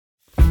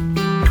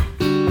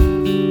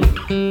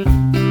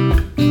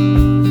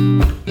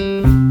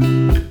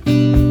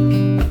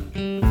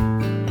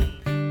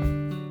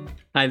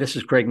Hi, this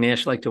is Greg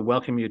Nash. I'd like to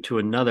welcome you to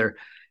another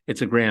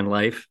It's a Grand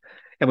Life.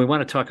 And we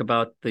want to talk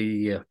about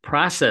the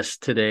process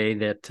today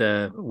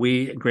that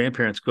we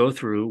grandparents go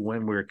through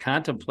when we're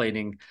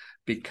contemplating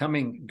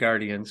becoming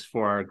guardians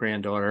for our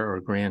granddaughter or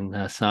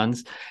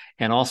grandsons,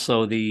 and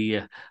also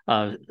the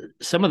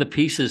some of the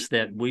pieces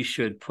that we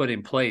should put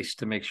in place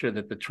to make sure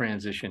that the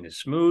transition is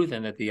smooth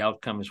and that the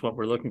outcome is what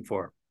we're looking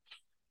for.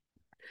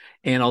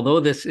 And although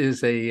this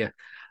is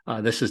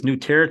new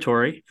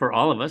territory for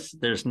all of us,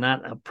 there's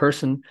not a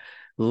person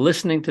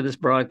listening to this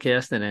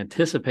broadcast that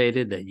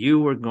anticipated that you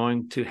were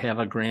going to have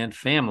a grand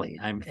family.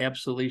 I'm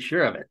absolutely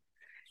sure of it.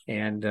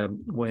 And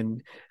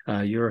when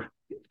your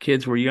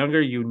kids were younger,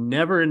 you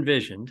never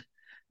envisioned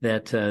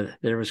that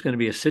there was going to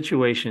be a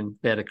situation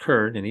that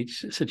occurred, and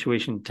each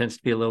situation tends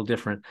to be a little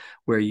different,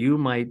 where you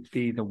might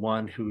be the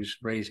one who's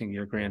raising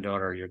your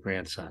granddaughter or your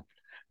grandson.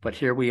 But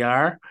here we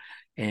are,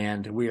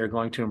 and we are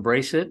going to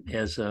embrace it.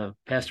 As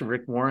Pastor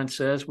Rick Warren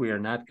says, we are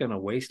not going to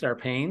waste our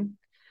pain.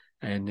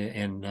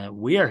 And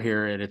we are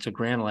here at It's a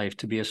Grand Life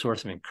to be a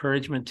source of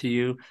encouragement to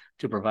you,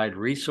 to provide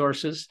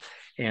resources,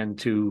 and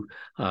to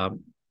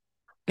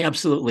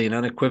absolutely and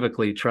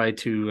unequivocally try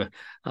to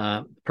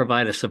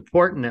provide a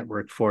support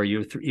network for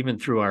you, even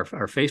through our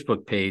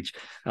Facebook page.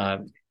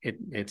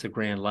 It's a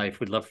Grand Life.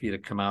 We'd love for you to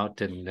come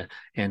out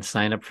and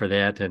sign up for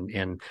that,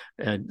 and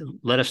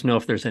let us know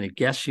if there's any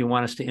guests you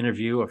want us to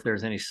interview, or if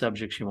there's any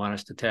subjects you want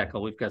us to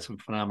tackle. We've got some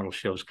phenomenal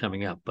shows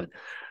coming up. But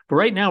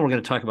right now, we're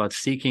going to talk about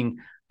seeking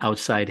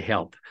outside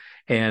help,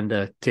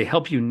 and to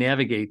help you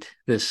navigate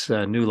this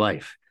new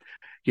life.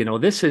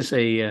 This is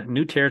a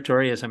new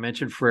territory, as I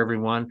mentioned, for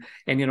everyone.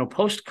 And,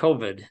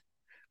 post-COVID,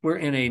 we're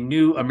in a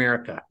new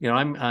America.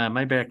 I'm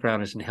my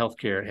background is in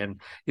healthcare. And,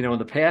 in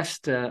the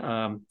past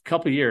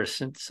couple of years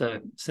since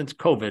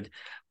COVID,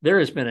 there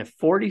has been a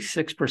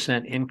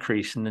 46%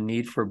 increase in the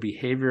need for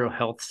behavioral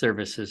health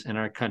services in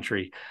our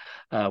country,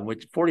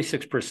 which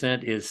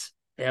 46% is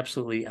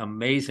absolutely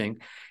amazing.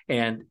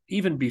 And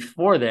even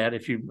before that,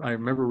 I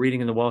remember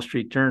reading in the Wall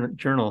Street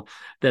Journal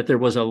that there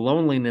was a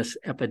loneliness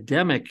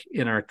epidemic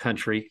in our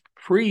country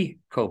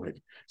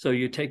pre-COVID. So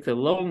you take the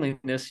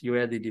loneliness, you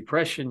add the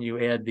depression, you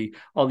add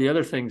all the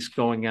other things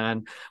going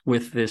on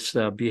with this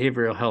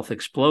behavioral health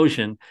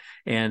explosion,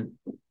 and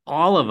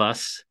all of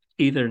us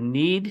either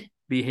need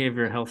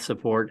behavioral health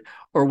support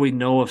or we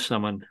know of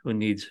someone who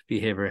needs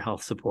behavioral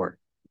health support.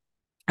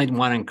 I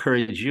want to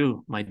encourage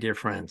you, my dear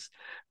friends,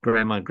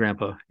 Grandma,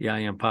 Grandpa,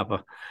 Yaya, and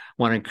Papa,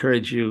 want to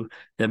encourage you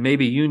that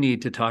maybe you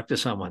need to talk to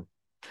someone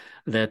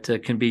that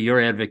can be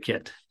your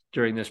advocate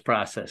during this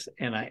process.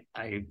 And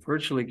I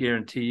virtually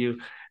guarantee you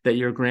that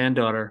your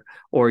granddaughter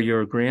or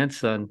your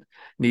grandson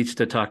needs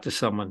to talk to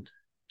someone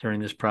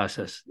during this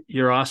process.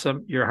 You're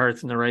awesome. Your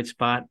heart's in the right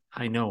spot.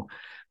 I know.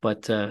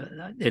 But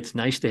it's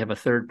nice to have a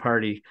third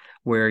party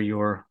where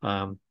your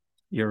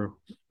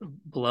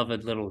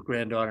beloved little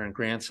granddaughter and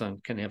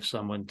grandson can have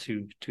someone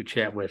to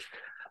chat with.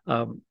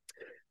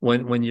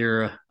 When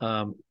your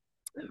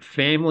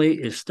family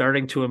is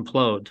starting to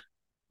implode,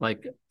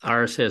 like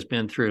ours has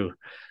been through,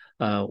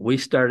 we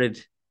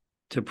started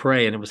to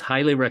pray, and it was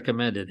highly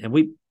recommended.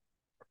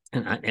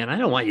 And I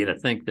don't want you to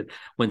think that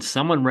when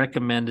someone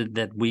recommended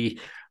that we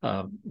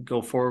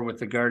go forward with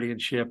the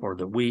guardianship, or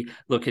that we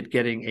look at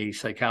getting a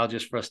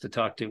psychologist for us to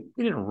talk to,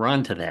 we didn't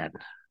run to that.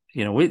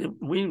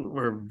 We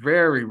were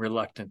very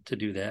reluctant to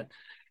do that.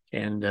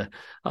 And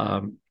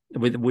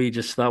we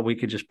just thought we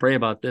could just pray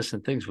about this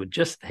and things would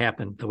just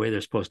happen the way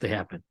they're supposed to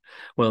happen.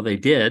 Well, they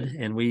did.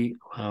 And we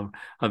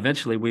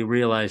eventually we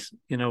realized,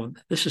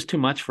 this is too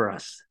much for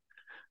us.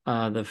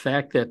 The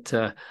fact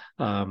that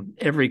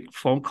every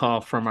phone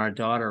call from our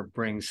daughter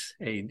brings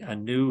a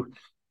new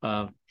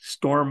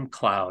storm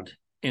cloud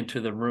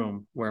into the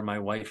room where my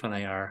wife and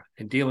I are,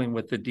 and dealing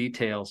with the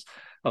details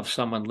of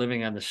someone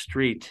living on the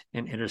street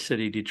in inner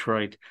city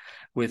Detroit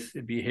with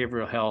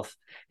behavioral health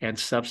and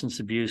substance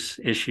abuse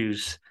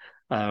issues,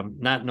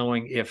 not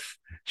knowing if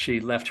she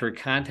left her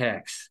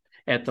contacts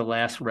at the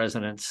last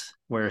residence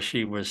where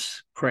she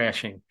was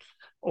crashing,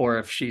 or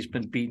if she's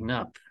been beaten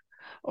up,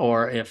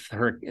 or if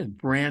her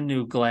brand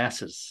new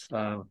glasses,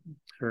 when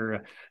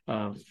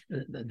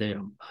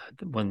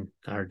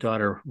our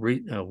daughter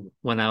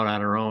went out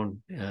on her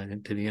own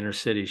into the inner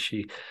city,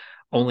 she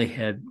only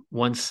had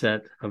one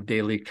set of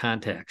daily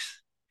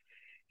contacts.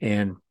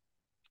 And,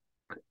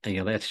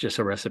 that's just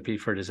a recipe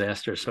for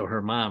disaster. So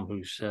her mom,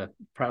 who's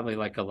probably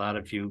like a lot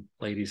of you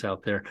ladies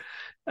out there,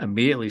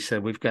 immediately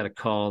said, we've got to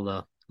call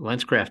the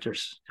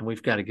LensCrafters, and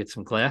we've got to get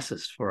some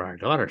glasses for our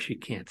daughter. She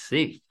can't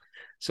see.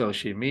 So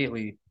she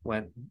immediately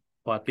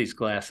bought these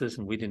glasses,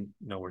 and we didn't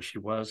know where she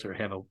was or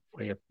have a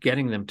way of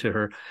getting them to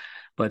her.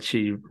 But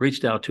she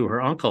reached out to her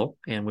uncle,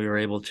 and we were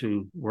able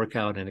to work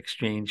out an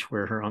exchange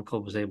where her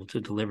uncle was able to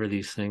deliver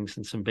these things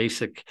and some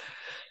basic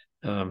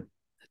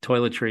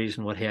toiletries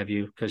and what have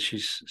you, because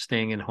she's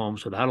staying in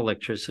homes without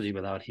electricity,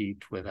 without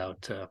heat,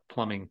 without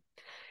plumbing.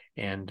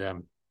 And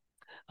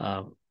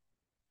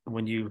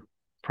when you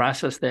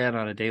process that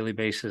on a daily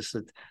basis,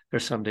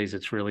 there's some days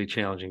it's really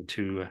challenging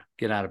to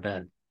get out of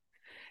bed.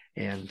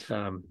 And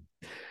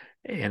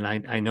And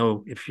I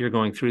know if you're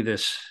going through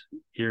this,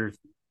 you're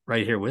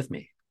right here with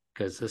me,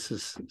 because this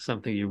is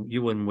something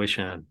you wouldn't wish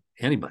on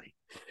anybody.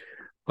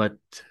 But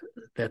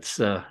that's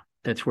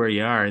where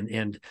you are,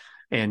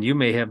 and you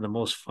may have the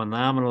most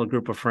phenomenal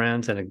group of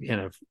friends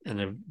and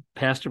a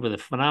pastor with a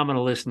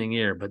phenomenal listening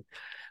ear, but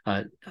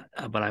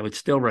I would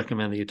still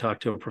recommend that you talk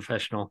to a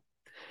professional,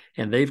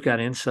 and they've got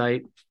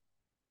insight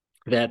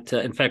that,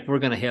 in fact, we're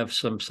going to have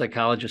some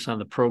psychologists on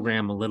the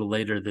program a little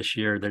later this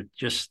year.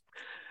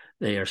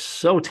 They are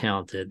so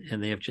talented,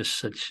 and they have just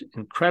such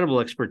incredible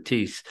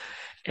expertise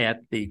at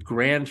the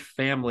grand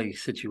family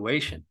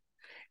situation.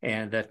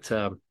 And that,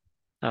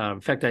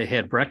 in fact, I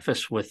had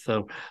breakfast with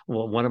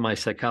one of my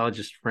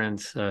psychologist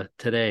friends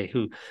today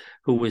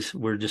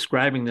we're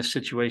describing this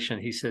situation.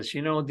 He says,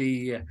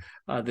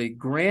 the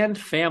grand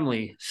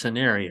family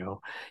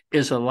scenario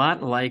is a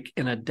lot like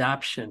an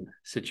adoption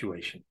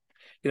situation.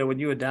 When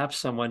you adopt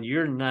someone,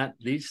 you're not,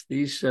 these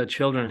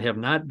children have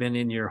not been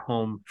in your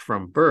home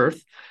from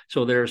birth.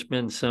 So there's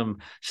been some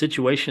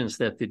situations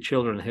that the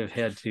children have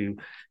had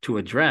to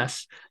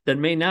address that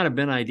may not have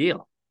been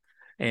ideal.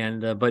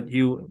 And but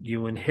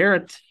you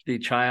inherit the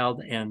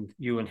child, and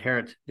you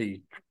inherit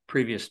the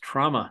previous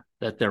trauma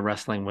that they're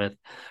wrestling with,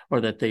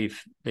 or that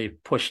they've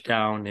pushed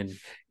down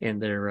in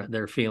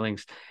their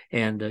feelings,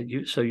 and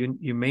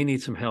you may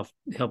need some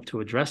help to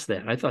address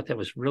that. I thought that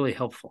was really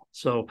helpful.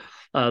 So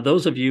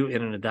those of you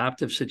in an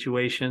adoptive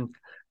situation,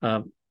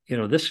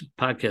 this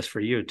podcast for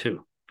you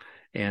too,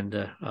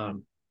 and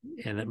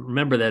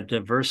remember that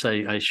verse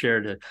I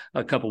shared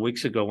a couple of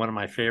weeks ago, one of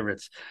my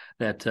favorites,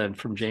 that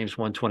from James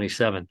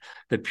 1:27.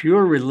 The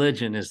pure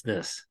religion is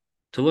this: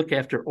 to look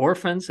after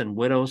orphans and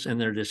widows in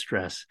their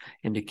distress,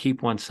 and to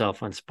keep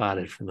oneself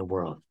unspotted from the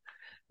world.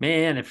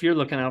 Man, if you're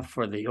looking out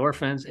for the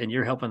orphans and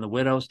you're helping the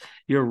widows,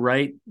 you're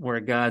right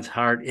where God's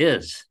heart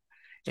is.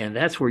 And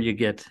that's where you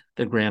get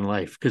the grand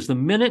life. Because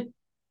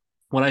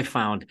what I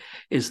found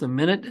is the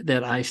minute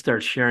that I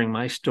start sharing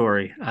my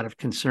story out of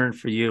concern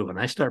for you, and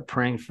I start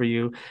praying for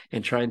you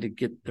and trying to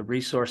get the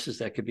resources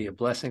that could be a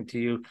blessing to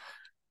you,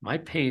 my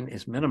pain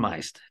is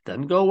minimized. It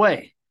doesn't go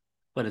away,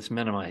 but it's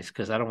minimized,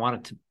 because I don't want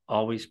it to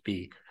always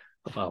be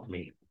about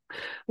me.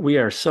 We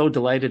are so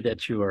delighted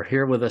that you are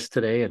here with us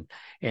today,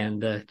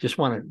 and just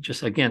want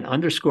to again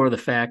underscore the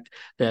fact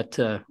that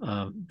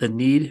the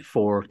need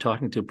for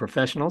talking to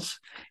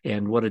professionals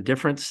and what a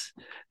difference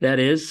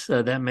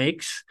that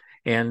makes.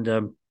 And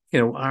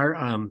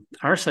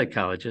our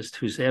psychologist,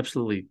 who's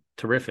absolutely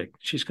terrific,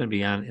 she's going to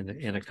be on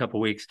in a couple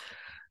of weeks,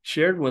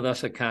 shared with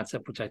us a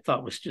concept which I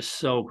thought was just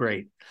so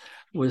great.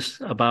 Was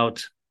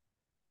about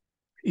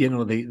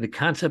the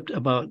concept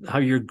about how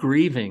you're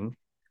grieving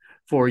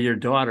for your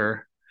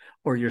daughter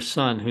or your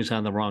son who's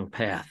on the wrong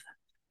path.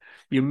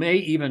 You may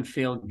even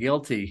feel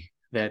guilty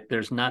that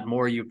there's not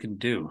more you can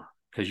do,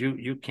 because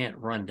you can't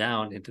run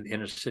down into the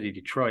inner city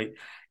Detroit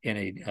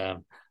in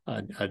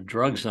a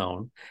drug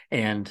zone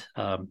and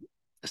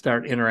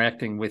start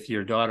interacting with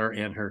your daughter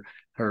and her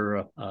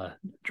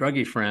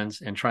druggie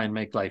friends and try and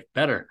make life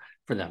better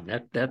for them.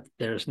 That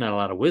there's not a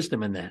lot of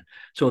wisdom in that.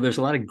 So there's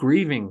a lot of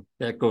grieving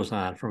that goes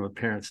on from a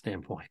parent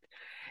standpoint.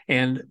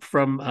 And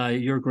from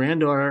your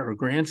granddaughter or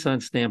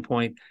grandson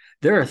standpoint,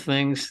 there are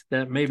things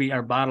that maybe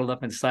are bottled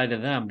up inside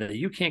of them that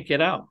you can't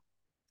get out.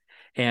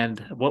 And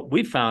what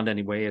we found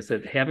anyway is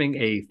that having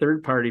a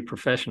third-party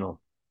professional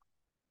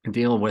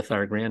deal with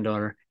our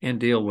granddaughter and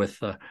deal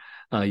with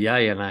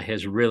Yaya and I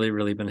has really,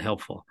 really been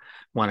helpful.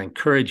 Want to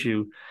encourage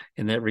you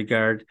in that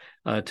regard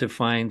to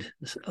find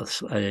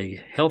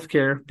a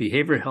healthcare,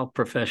 behavioral health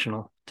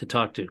professional to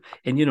talk to.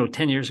 And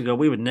 10 years ago,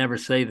 we would never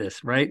say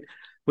this, right?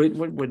 We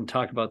wouldn't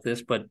talk about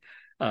this, but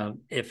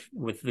if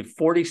with the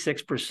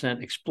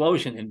 46%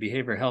 explosion in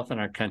behavioral health in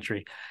our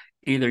country,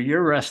 either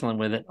you're wrestling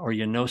with it or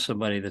you know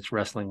somebody that's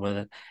wrestling with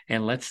it,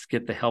 and let's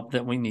get the help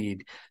that we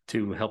need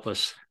to help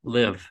us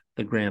live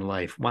the grand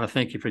life. I want to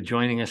thank you for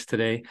joining us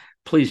today.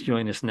 Please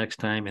join us next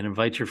time and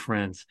invite your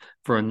friends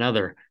for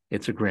another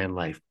It's a Grand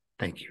Life.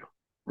 Thank you.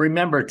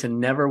 Remember to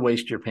never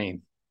waste your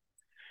pain.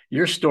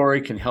 Your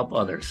story can help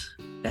others.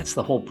 That's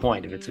the whole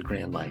point of It's a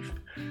Grand Life.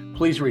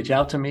 Please reach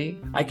out to me.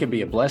 I can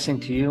be a blessing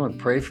to you and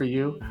pray for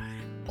you,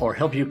 or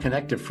help you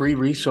connect to free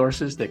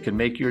resources that can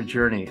make your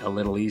journey a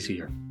little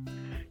easier.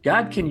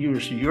 God can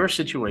use your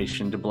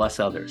situation to bless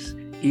others,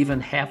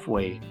 even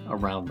halfway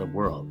around the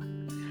world.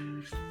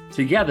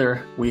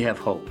 Together, we have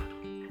hope.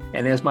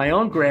 And as my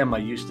own grandma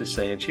used to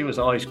say, and she was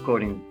always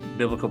quoting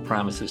biblical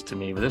promises to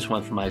me, but this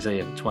one from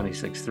Isaiah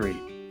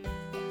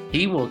 26:3,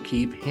 He will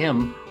keep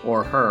him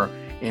or her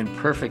in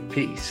perfect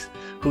peace,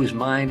 whose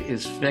mind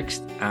is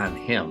fixed on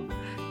Him,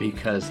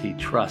 because he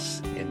trusts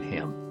in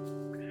Him.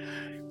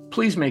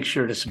 Please make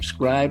sure to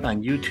subscribe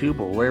on YouTube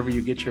or wherever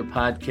you get your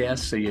podcasts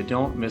so you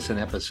don't miss an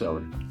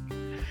episode.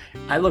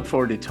 I look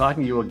forward to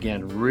talking to you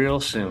again real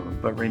soon,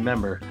 but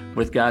remember,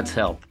 with God's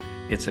help,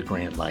 it's a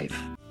grand life.